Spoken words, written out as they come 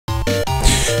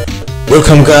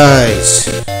Welcome guys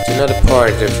to another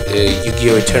part of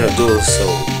Yu-Gi-Oh! Eternal Duel. So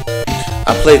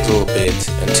I played a little bit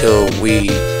until we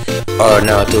are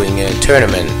now doing a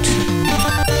tournament.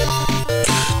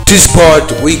 This part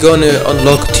we gonna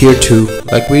unlock tier 2.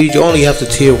 Like we only have the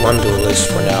tier 1 duelist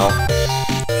for now.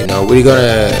 You know, we're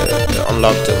gonna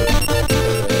unlock them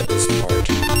this part.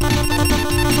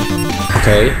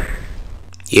 Okay?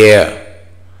 Yeah,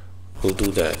 we'll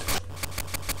do that.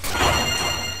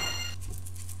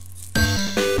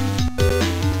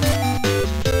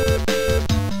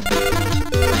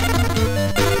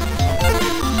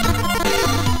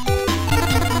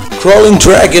 Crawling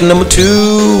Dragon number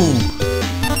 2.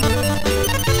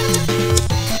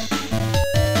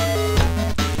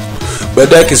 My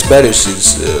deck is better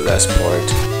since the last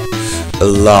part. A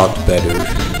lot better.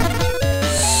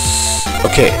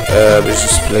 Okay, let's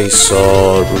just play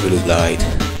Soul really light.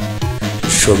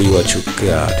 Show me what you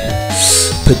got.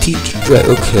 Pt2,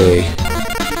 okay.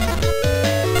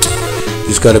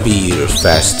 It's gotta be a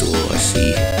fast duel, I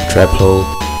see. Trap hole.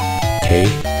 Okay.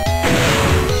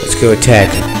 Let's go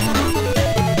attack.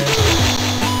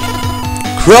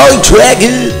 Crawling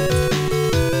Dragon!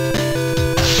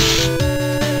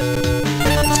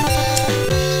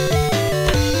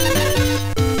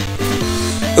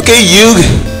 Okay, Yug!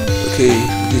 Okay,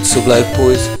 we get some life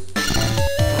points.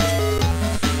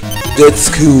 That's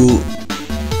cool.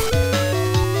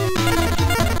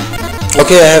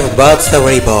 Okay, I have a bot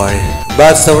story bar.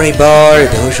 Bot story bar,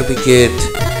 who should we get?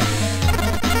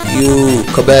 You,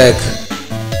 come back.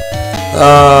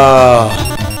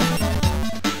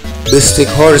 Mystic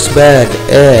Horseman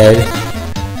and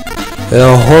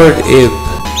Horde Imp.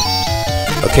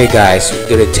 Okay guys, we're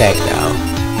gonna attack now.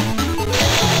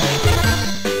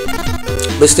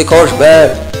 Mystic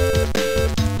Horseman.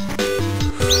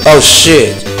 Oh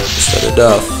shit, that's not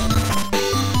enough.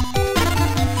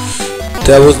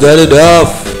 That was not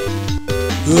enough.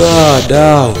 Ah,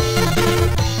 no.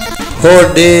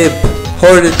 Horde Imp.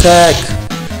 Horde attack.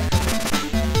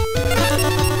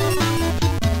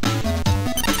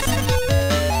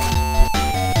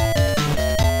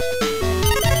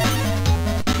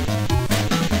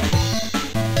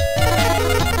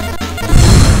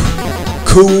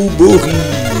 Cool movie,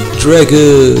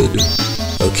 Dragon.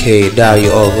 Okay, now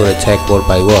you all gonna attack one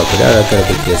by one, but I'm not gonna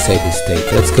make the same mistake.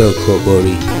 Let's go, cool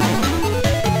movie,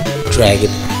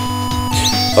 Dragon.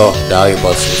 Oh, now your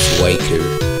boss is weaker.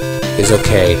 It's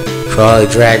okay. Crawling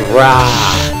Dragon, rah!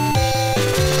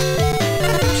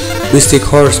 Mystic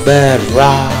Horseman,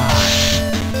 rah!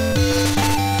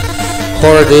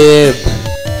 Horde Imp,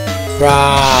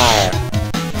 rah!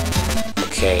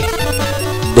 Okay.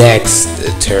 Next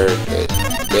turn.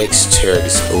 Next turn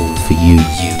is over for you,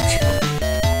 Yuke.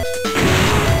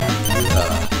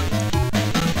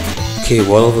 Okay,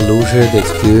 Wall of Illusion,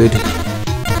 that's good.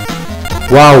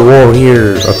 Wow,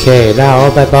 Warrior. Okay, now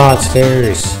all my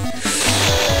monsters.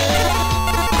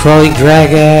 Crawling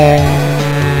Dragon.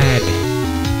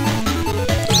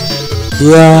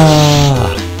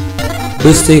 Wow.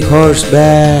 Mystic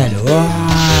Horseman. Wow.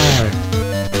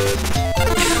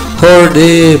 Horde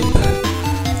Imp.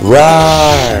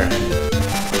 Roar!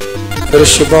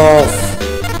 Finish him off!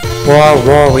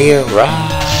 Warrior, roar!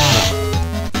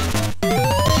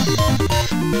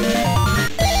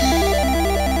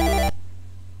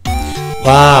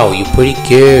 Wow, you're pretty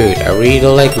good. I really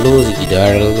don't like losing, you know.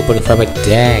 I don't like putting from my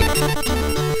deck.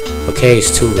 Okay,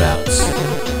 it's 2 rounds. I'm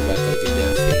not gonna do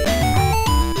nothing.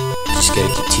 Just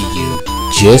gonna continue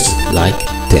just like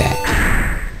that.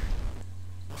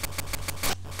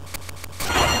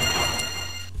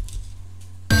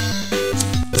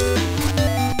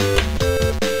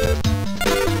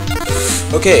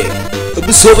 Okay,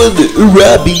 I'm summoned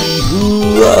Rabbi,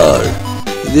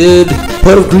 then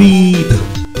Pot of Greed.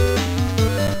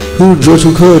 Who draw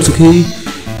 2 cards, okay?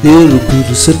 Then we'll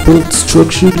put a set board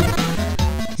destruction.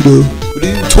 You know, I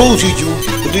didn't told you,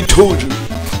 I didn't told you.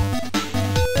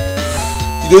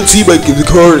 You don't see my give the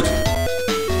card.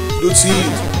 You don't see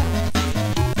it.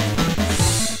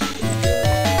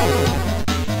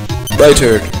 My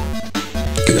turn.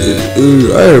 I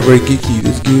am very geeky,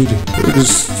 that's good. I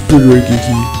just spin very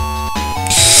geeky.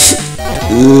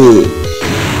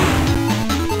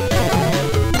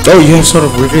 Oh, you have sort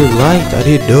of reveal light? I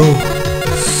didn't know.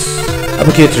 I'm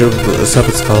gonna get your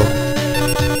Summon Skull.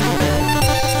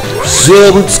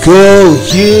 Summon Skull,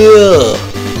 yeah!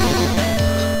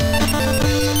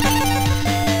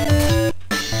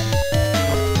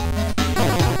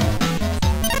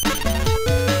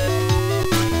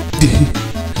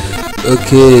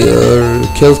 Okay,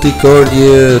 Celtic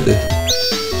Guardian.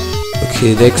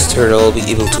 Okay, next turn I'll be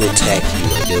able to attack you,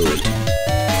 I know it.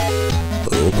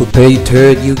 Oh prepare your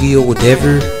turret, Yu-Gi-Oh,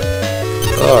 whatever.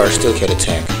 Oh, I still can't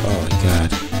attack. Oh my god.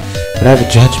 But I have a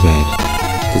judgment.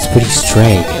 It's pretty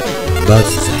strange.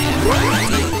 Buzzes I have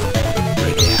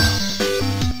right now.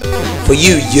 For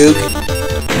you, Yug.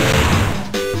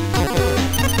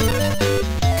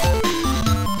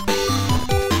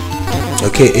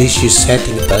 Okay, issue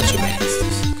setting a bunch of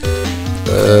masters.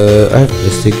 I have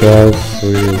Mystic Elf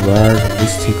for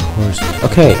Mystic Horseman.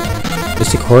 Okay,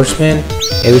 Mystic Horseman.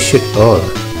 And we should. Oh,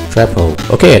 Trap Hole.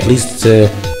 Okay, at least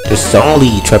there's the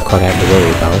only trap card I have to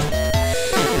worry about.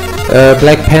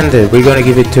 Black Panda. We're gonna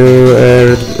give it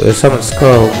to Summon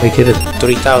Skull. Make it a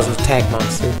 3000 attack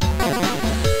monster.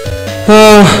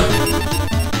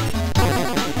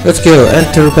 Let's go.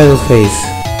 Enter battle phase.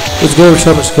 Let's go,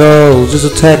 Summon Skull. Just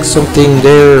attack something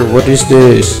there. What is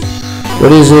this?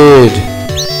 What is it?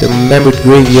 The Mammoth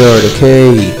Graveyard.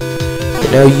 Okay.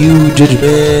 And now you,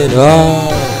 Judgment.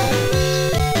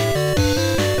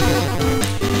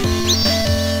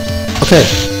 Okay.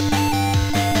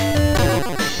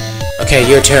 Okay,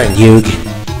 your turn, Yug.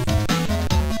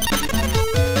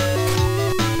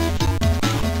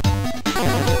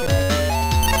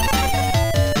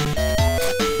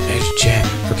 Magic Jam.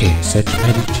 Okay, set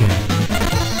Magic Jam.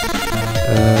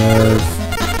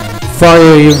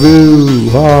 Fire Yaru!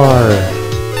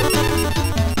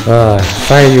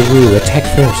 Fire Yaru, attack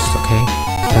first, okay?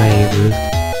 Fire Yaru.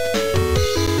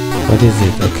 What is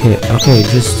it? Okay,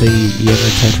 just the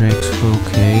yellow Tetrax,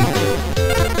 okay.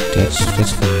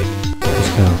 That's fine. Let's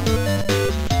go.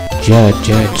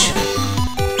 Judge.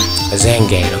 A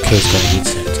Zangan, okay, it's gonna eat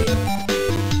something.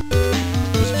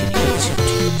 He's gonna eat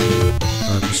something.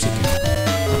 Oh, Mystic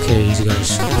Elf. Okay, he's gonna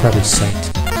probably set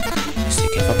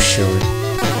Mystic Elf, I'm sure.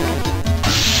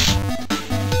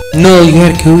 No, you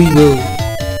got Karibo!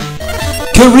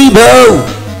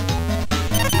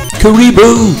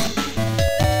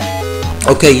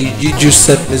 Okay, you just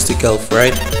set Mystic Elf,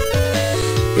 right?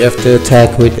 You have to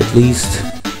attack with at least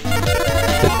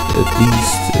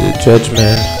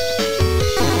Judgment.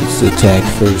 Let's attack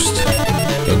first,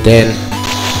 and then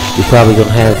you're probably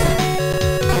gonna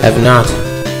have not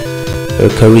a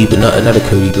Karibo, not another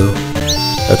Karibo.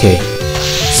 Okay,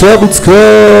 Summon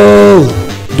Skull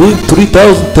doing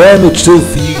 3000 damage. So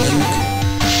for you,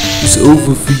 it's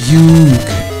over for you.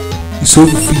 It's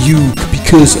over for you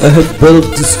because I have Battle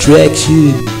of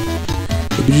Distraction.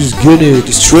 I'm just gonna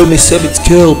destroy my Summon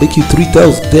Skull, make you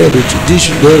 3000 damage,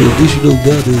 additional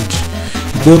damage.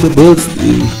 Another monster,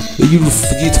 and you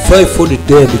get 500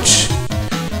 damage.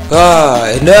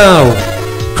 And now,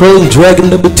 Crawling Dragon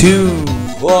number 2.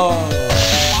 Wow.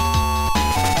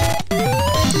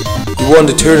 You won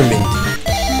the tournament.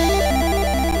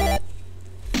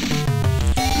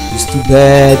 It's too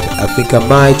bad. I think I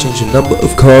might change the number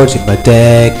of cards in my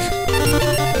deck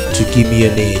to give me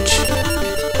an edge.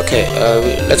 Okay,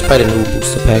 let's buy the new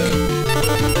booster pack.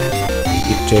 We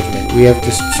get Judgment. We have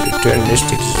this Duelist.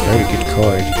 This is a very good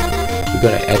card. We're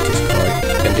gonna add this card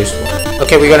and this one.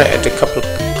 Okay, we're gonna add a couple of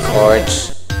cards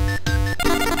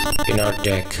in our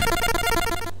deck.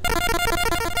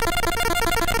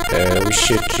 We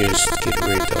should just get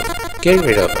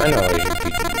rid of. I know I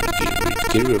should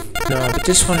get rid of. No, but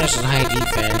this one has a high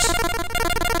defense.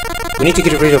 We need to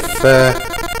get rid of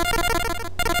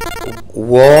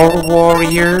War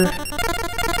Warrior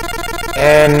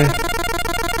and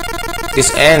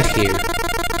this ant here.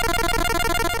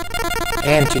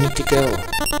 Ant, you need to go.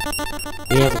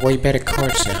 We have way better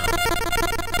cards now.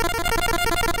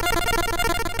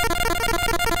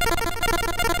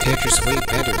 They're just way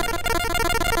better.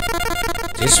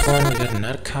 This one, we got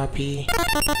another copy.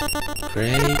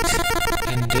 Great.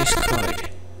 And this card.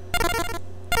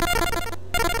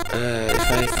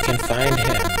 If I can find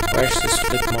him. Where's this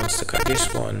flip monster card? This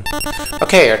one.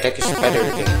 Okay, our deck is better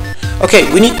again. Okay,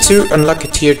 we need to unlock a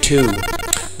tier 2.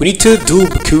 We need to duel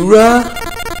Bakura.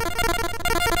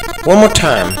 One more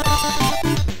time.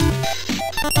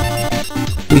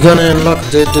 We're gonna unlock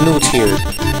the new tier.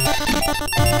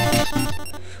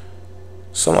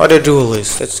 Some other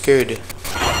duelist. That's good.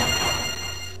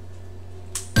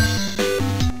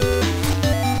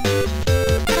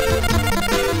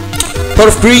 Pot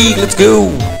of Greed, let's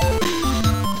go!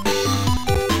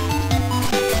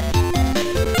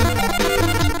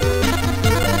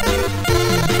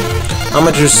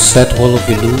 I'ma just set Wall of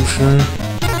Illusion.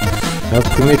 I have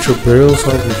Premature Burial,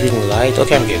 so I'm reading light.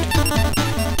 Okay, I'm good.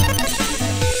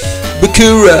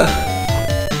 Bakura!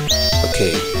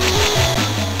 Okay.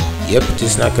 Yep, this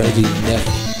is not gonna do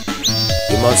nothing.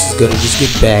 Your monster's gonna just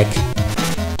get back.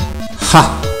 Ha!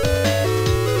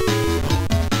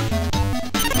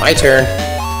 My turn.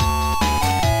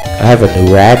 I have a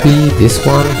new Rabby, this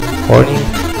one, Hoarding.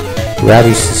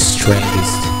 Rabbit's the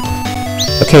strongest.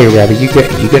 Okay, Rabbit, you're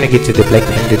gonna get to the black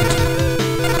pendant.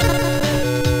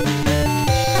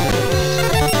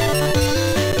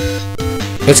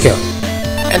 Let's go.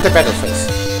 Enter battle phase.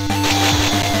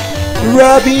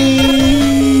 Rabbit!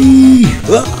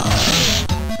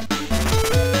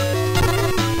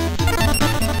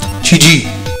 GG.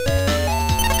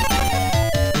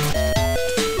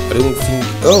 I don't think.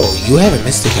 Oh, you have a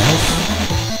Mystic Elf?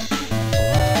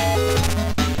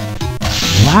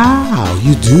 Wow,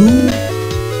 you do?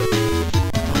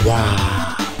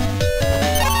 Wow.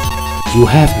 You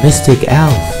have Mystic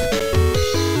Elf.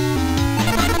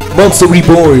 Monster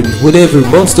Reborn, whatever,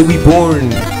 Monster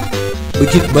Reborn. We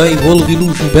get my Wall of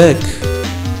Illusion back.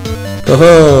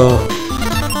 Haha.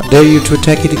 Dare you to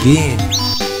attack it again.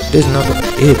 That's not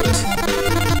it.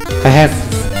 I have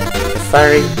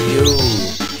fired you.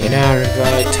 And now we're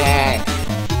gonna attack.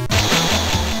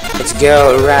 Let's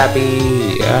go,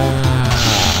 Robbie.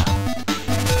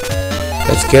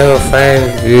 Let's go, fire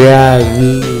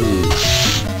Robbie.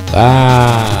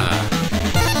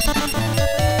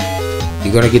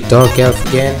 You gonna get Dark Elf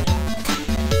again?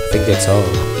 I think that's all.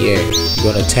 Yeah, you're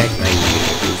gonna attack my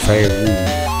fire room,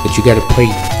 but you gotta pay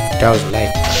 1,000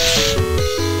 life points.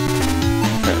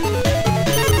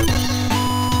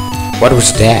 What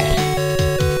was that?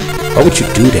 Why would you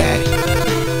do that?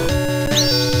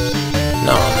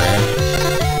 No, man.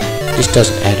 This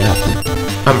doesn't add up.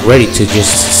 I'm ready to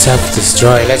just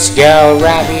self-destroy. Let's go,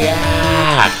 Robbie!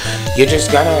 You're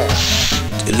just gonna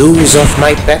lose off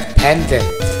my pet pendant.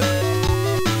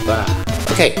 Wow.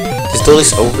 Okay, this duel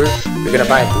is over. We're gonna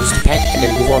buy a booster pack and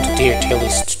then move on to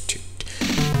Duelist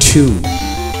 2.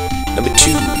 Number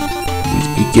 2.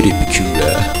 We get it,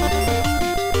 Peculiar.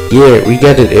 Yeah, we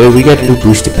got it. We got a new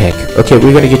booster pack. Okay,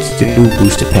 we're gonna get the new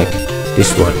booster pack.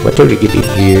 This one. What do we get in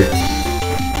here?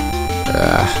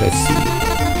 Let's see.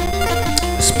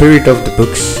 Spirit of the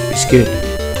Books is good.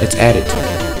 Let's add it.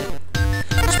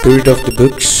 Spirit of the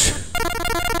Books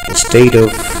instead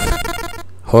of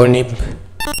Hornip.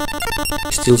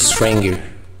 Still stronger.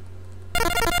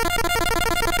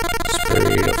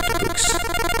 Spirit of the Books.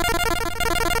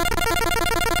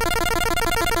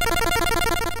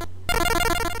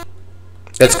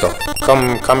 Let's go.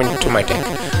 Come into my deck.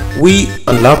 We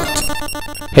unlocked.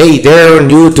 Hey, there are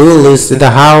new duelists in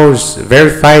the house.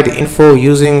 Verify the info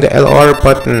using the LR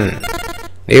button.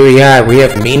 There we are. We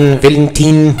have Min,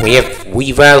 Valentine. We have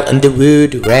Weavile,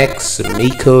 Underwood, Rex,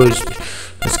 Makos.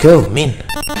 Let's go, Min.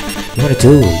 You wanna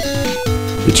duel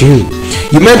with you?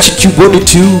 You mentioned you wanted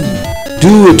to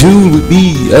do a duel with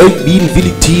me. I mean,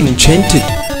 Valentine Enchanted.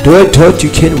 Though I thought you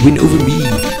can win over me.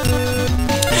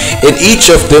 In each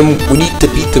of them, we need to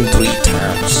beat them 3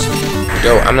 times.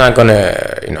 Yo, I'm not gonna,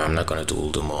 I'm not gonna duel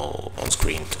them all on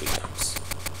screen 3 times.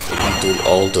 Maybe duel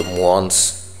all them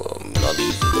once, not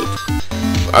even good.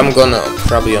 I'm gonna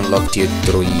probably unlock tier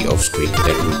 3 off screen,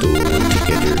 then we'll duel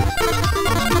together.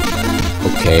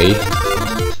 Okay.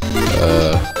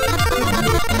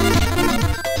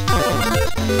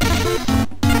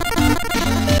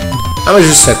 I'm gonna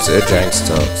just set a giant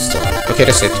stuff. Okay,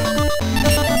 that's it.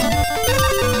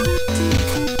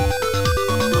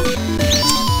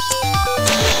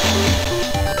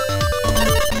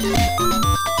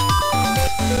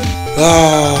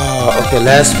 Okay,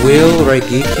 last wheel,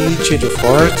 Raigeki, change of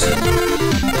heart.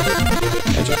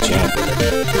 Magic jab.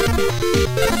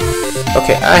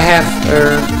 Okay, I have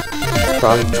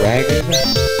probably dragon.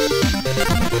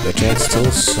 But that's still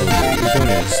so weird. You're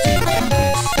gonna stay like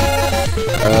this.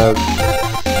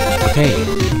 Okay.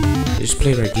 Just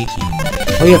play Raigeki.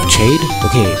 Oh, you have Jade?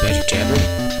 Okay, magic jabber.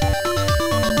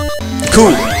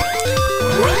 Cool!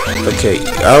 Okay,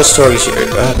 our story is here.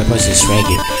 My voice is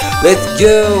dragon. Let's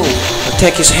go!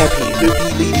 Attack is happy,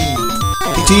 lady.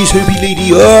 It is happy,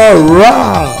 lady.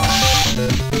 Alright!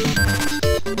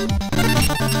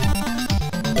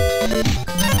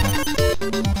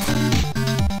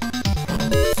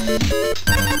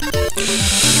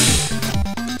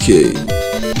 Okay.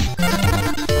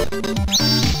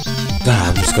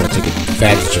 I'm just gonna take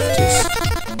advantage of this.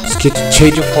 Let's get the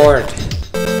change of heart.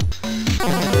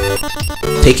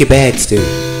 Take your bags, dude.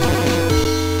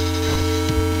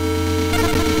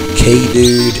 Okay,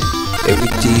 dude.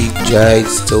 Everything, giant,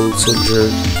 stone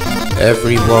soldier,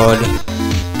 everyone,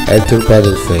 enter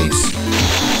battle phase.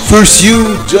 First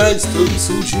you, giant stone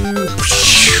soldier.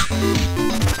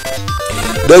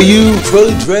 Now you,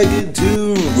 trolley dragon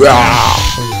too.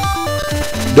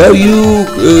 Now you,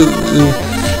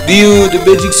 the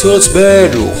magic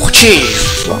swordsman.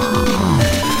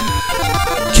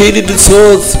 Kaden the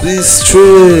swords,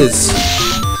 mistress.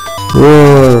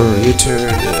 Roar, your turn.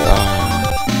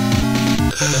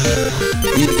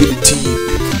 Infinity.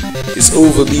 It's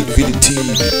over, me Infinity.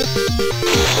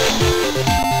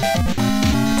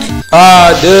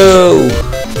 Ah, no!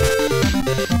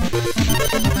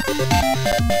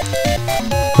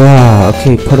 Ah,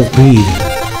 okay, pot of greed.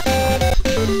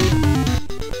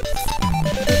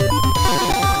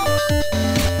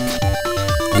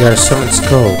 You gotta summon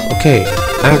skull. Okay,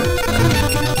 I'm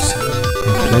gonna get outside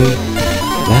and play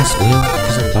last wheel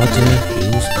because I'm about to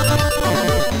use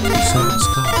my summon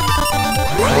skull.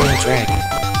 Playing dragon.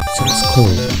 Summon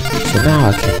skull. So now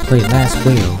I can play last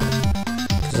wheel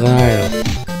because I'm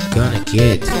gonna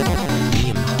get me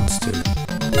a monster.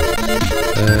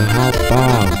 How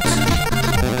about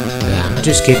I'ma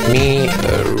just get me a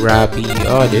Robbie.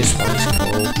 Oh, this one's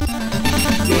cool.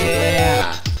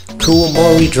 Yeah, cool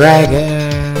Mori dragon.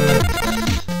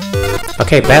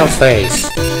 Okay, battle phase.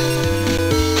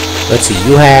 Let's see.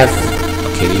 You have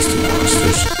these two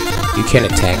monsters. You can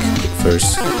attack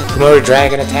first. Mori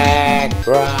dragon attack,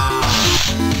 bro.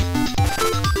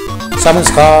 Summon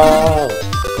skull.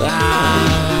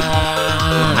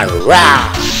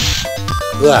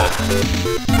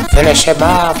 Finish him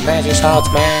off, Magic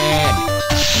Salt Man!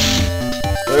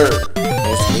 There's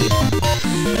me.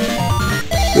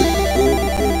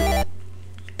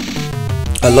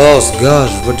 I lost,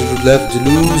 gosh, what did you left to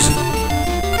lose?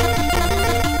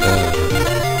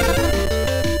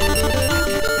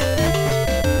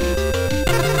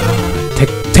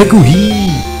 Tekuhi!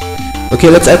 Okay,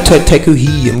 let's add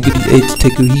Tekuhi. I'm getting 8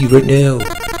 Tekuhi right now.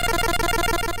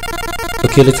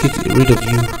 Okay, let's get rid of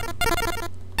you.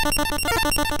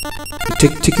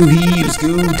 Tekuhi, let's go,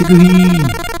 Tekuhi!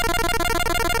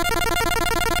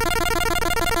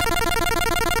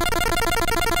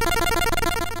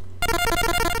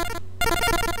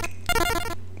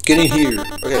 Get in here,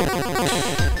 okay.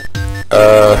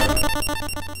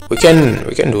 We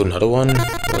can do another one.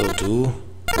 We'll do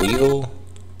Weevil,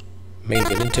 main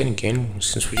villain 10 again,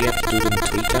 since we have to do them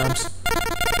 3 times.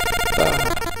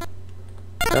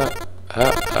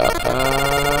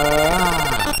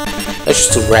 Let's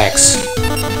just do Rex.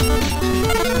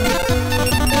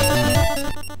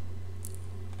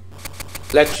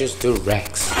 Let's just do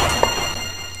Rex.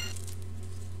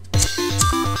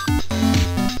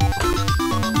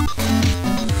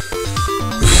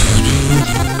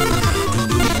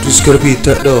 Just gonna be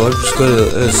no, I'm just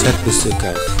gonna set this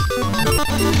guys.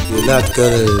 You're not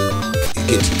gonna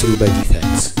get through by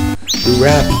defense. Do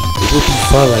Rabby. It will be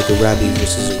fun like a Rabby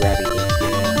versus a Rabby.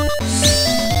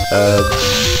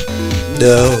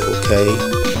 No, okay.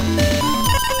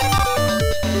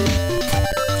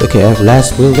 Okay, I have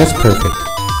last will, that's perfect.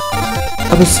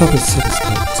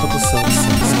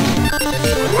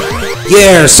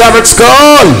 Yeah, Summon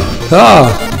Skull!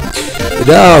 Ah!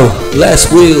 Now,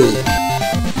 last will.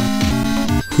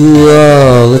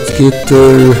 Hoorah, let's get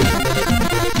there.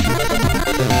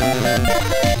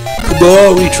 Come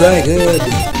on, we try good.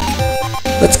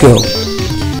 Let's go.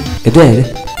 And then,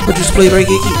 we'll just play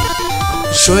Raigeki.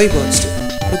 Destroy monster.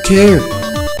 I don't care.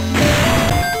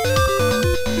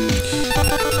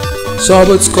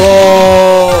 Summon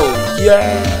Skull!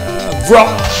 Yeah! Rah!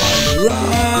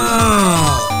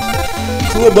 Rah!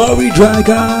 Kumari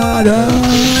Dragon!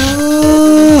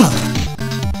 Ah!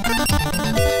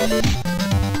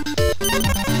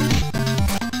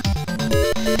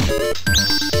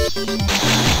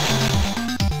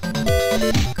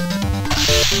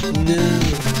 No.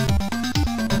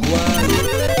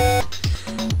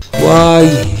 Why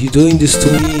you doing this to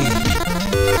me?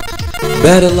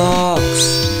 Battle Locks!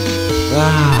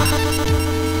 Ah!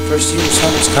 First use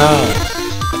Summon Skull.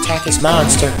 Attack his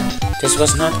monster. This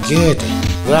was not good.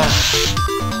 Ah!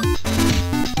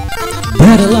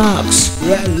 Battle Locks!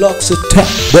 Battle Locks attack!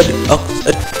 Battle Locks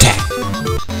attack!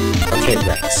 Okay,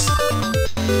 Rex.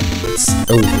 It's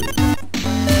over.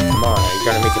 Come on, are you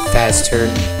gonna make it faster?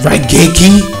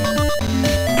 Raigeki!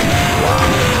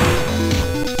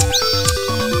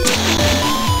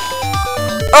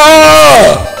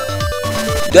 Oh!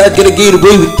 Not gonna get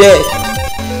away with that.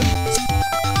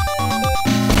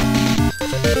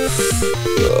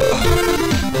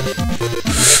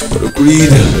 What a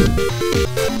greed.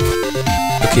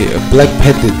 Okay, a black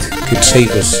pendant could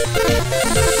save us.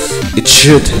 It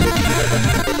should.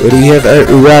 But we have a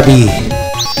Rabbi.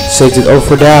 Saved it all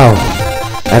for now.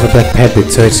 I have a black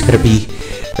pendant, so it's gonna be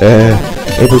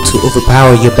able to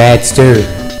overpower your bad stir.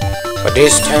 For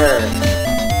this turn.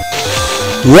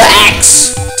 Rex!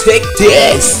 Take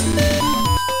this!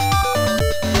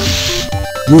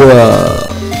 Wow!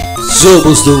 It's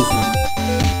almost over.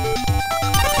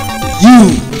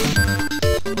 You!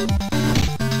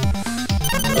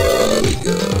 Oh my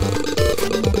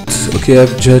god. Okay,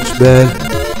 I've judged, man.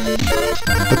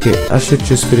 Okay, I should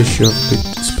just finish you off with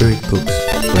spirit books.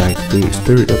 Right,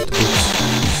 spirit of the books.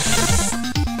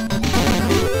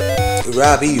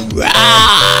 Robbie,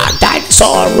 rah!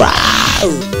 Dinosaur, rah!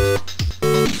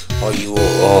 Oh, you,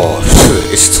 oh,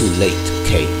 it's too late,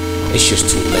 okay? It's just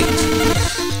too late.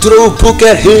 Throw a book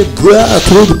at him, bruh!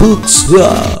 Throw the books,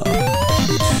 bruh!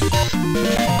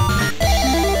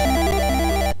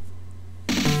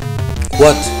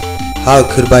 What? How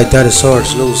could my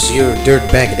dinosaurs lose your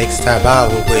dirtbag next time I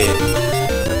will win?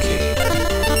 Okay.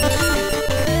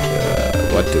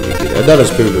 What do we get? Another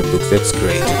spirit book, that's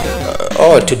great.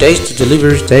 Oh, today's the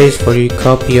delivery days for your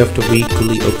copy of the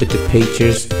weekly. Open the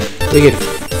pages. We get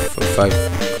 5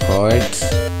 cards.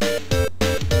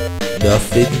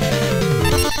 Nothing.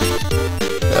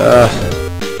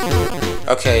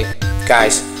 Okay,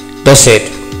 guys, that's it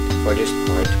for this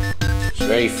part. It's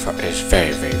very fun. It's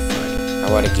very fun.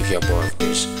 I want to give you more of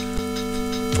this.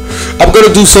 I'm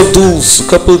gonna do some duels, a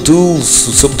couple of duels,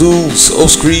 some duels off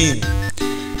screen,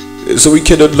 so we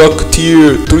can unlock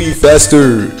tier 3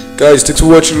 faster. Guys, thanks for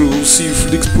watching. We'll see you for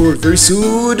the next part very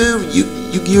soon.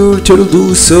 Yu-Gi-Oh! Eternal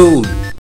Duel Soul.